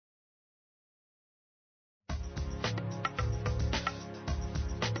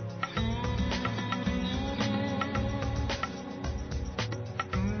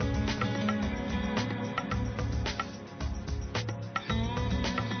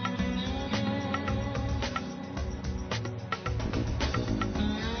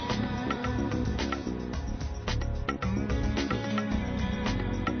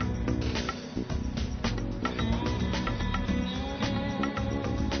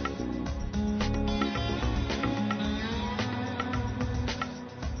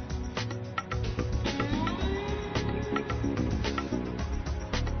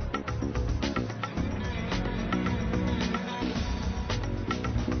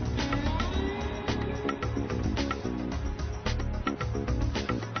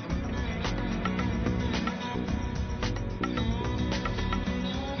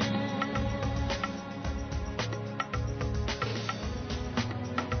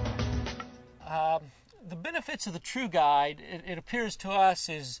The benefits of the TrueGuide, it appears to us,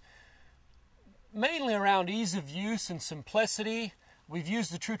 is mainly around ease of use and simplicity. We've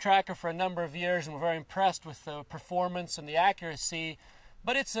used the TrueTracker for a number of years and we're very impressed with the performance and the accuracy,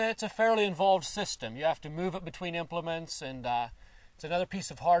 but it's a fairly involved system. You have to move it between implements, and it's another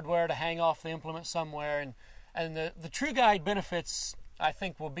piece of hardware to hang off the implement somewhere. And the TrueGuide benefits, I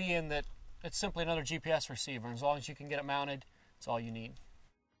think, will be in that it's simply another GPS receiver. And as long as you can get it mounted, it's all you need.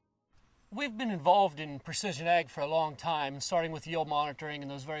 We've been involved in precision ag for a long time, starting with yield monitoring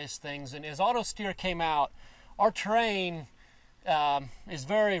and those various things. And as AutoSteer came out, our terrain is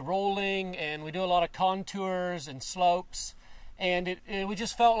very rolling, and we do a lot of contours and slopes. And we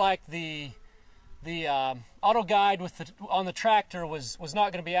just felt like the auto guide on the tractor was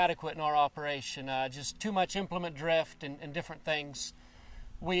not going to be adequate in our operation. Just too much implement drift and different things.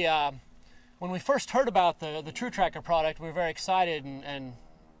 When we first heard about the TrueTracker product, we were very excited and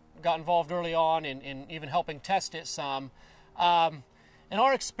got involved early on in even helping test it some. In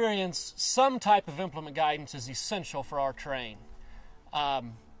our experience, some type of implement guidance is essential for our terrain.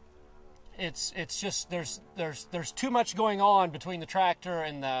 It's just there's too much going on between the tractor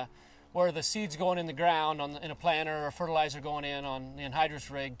and where the seed's going in the ground in a planter, or fertilizer going in on the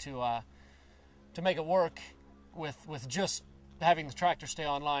anhydrous rig to make it work with just having the tractor stay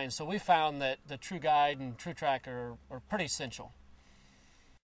online. So we found that the TrueGuide and TrueTracker are pretty essential.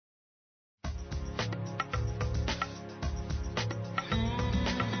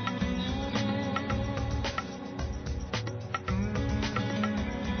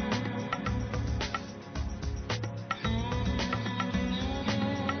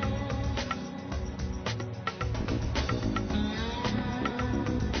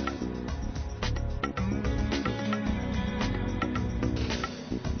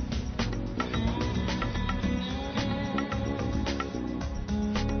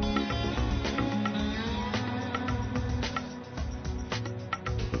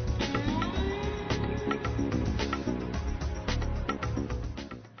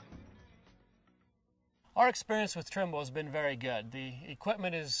 Our experience with Trimble has been very good. The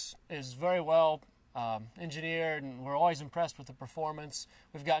equipment is very well engineered, and we're always impressed with the performance.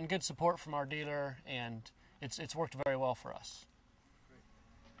 We've gotten good support from our dealer, and it's worked very well for us.